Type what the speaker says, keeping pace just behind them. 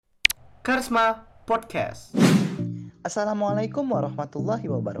Karisma Podcast. Assalamualaikum warahmatullahi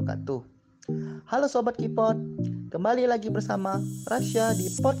wabarakatuh. Halo Sobat Kipot, kembali lagi bersama Rasya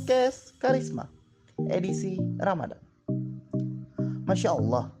di Podcast Karisma, edisi Ramadan. Masya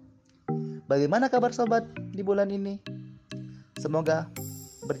Allah, bagaimana kabar Sobat di bulan ini? Semoga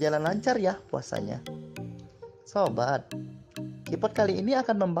berjalan lancar ya puasanya. Sobat, Kipot kali ini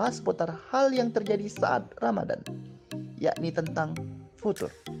akan membahas seputar hal yang terjadi saat Ramadan, yakni tentang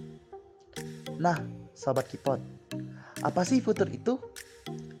futur. Nah, Sobat Kipot, apa sih futur itu?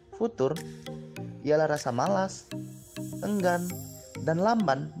 Futur ialah rasa malas, enggan, dan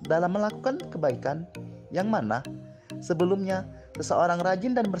lamban dalam melakukan kebaikan yang mana sebelumnya seseorang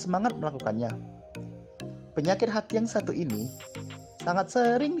rajin dan bersemangat melakukannya. Penyakit hati yang satu ini sangat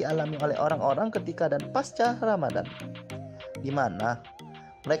sering dialami oleh orang-orang ketika dan pasca Ramadan, di mana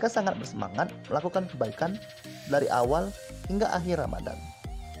mereka sangat bersemangat melakukan kebaikan dari awal hingga akhir Ramadan.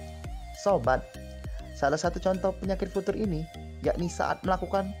 Sobat, salah satu contoh penyakit futur ini yakni saat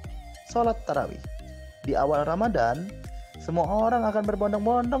melakukan sholat tarawih. Di awal Ramadan, semua orang akan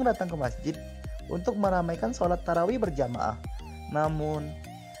berbondong-bondong datang ke masjid untuk meramaikan sholat tarawih berjamaah. Namun,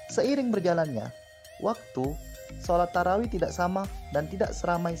 seiring berjalannya waktu, sholat tarawih tidak sama dan tidak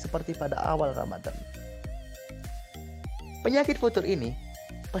seramai seperti pada awal Ramadan. Penyakit futur ini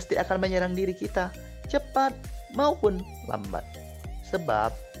pasti akan menyerang diri kita cepat maupun lambat.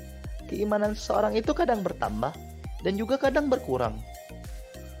 Sebab keimanan seseorang itu kadang bertambah dan juga kadang berkurang.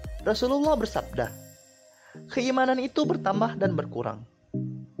 Rasulullah bersabda, keimanan itu bertambah dan berkurang.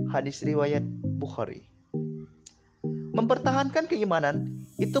 Hadis riwayat Bukhari. Mempertahankan keimanan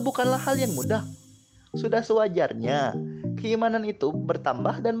itu bukanlah hal yang mudah. Sudah sewajarnya keimanan itu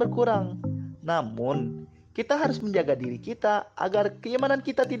bertambah dan berkurang. Namun, kita harus menjaga diri kita agar keimanan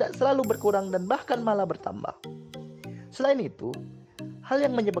kita tidak selalu berkurang dan bahkan malah bertambah. Selain itu, hal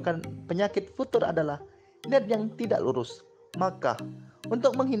yang menyebabkan penyakit futur adalah niat yang tidak lurus. Maka,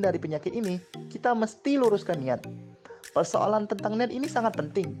 untuk menghindari penyakit ini, kita mesti luruskan niat. Persoalan tentang niat ini sangat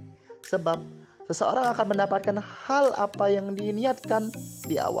penting, sebab seseorang akan mendapatkan hal apa yang diniatkan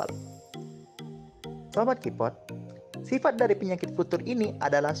di awal. Sobat Kipot, sifat dari penyakit futur ini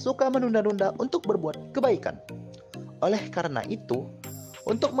adalah suka menunda-nunda untuk berbuat kebaikan. Oleh karena itu,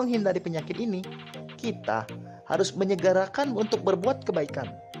 untuk menghindari penyakit ini, kita harus menyegerakan untuk berbuat kebaikan.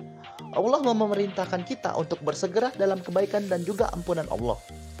 Allah memerintahkan kita untuk bersegera dalam kebaikan dan juga ampunan Allah.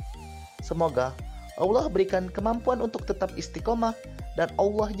 Semoga Allah berikan kemampuan untuk tetap istiqomah dan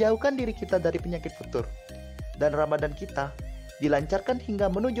Allah jauhkan diri kita dari penyakit futur. Dan Ramadan kita dilancarkan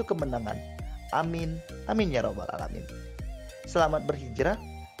hingga menuju kemenangan. Amin, amin ya rabbal alamin. Selamat berhijrah,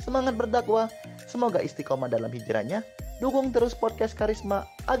 semangat berdakwah, semoga istiqomah dalam hijrahnya. Dukung terus podcast Karisma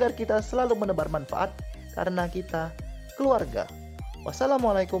agar kita selalu menebar manfaat karena kita keluarga.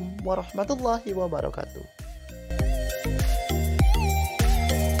 Wassalamualaikum warahmatullahi wabarakatuh.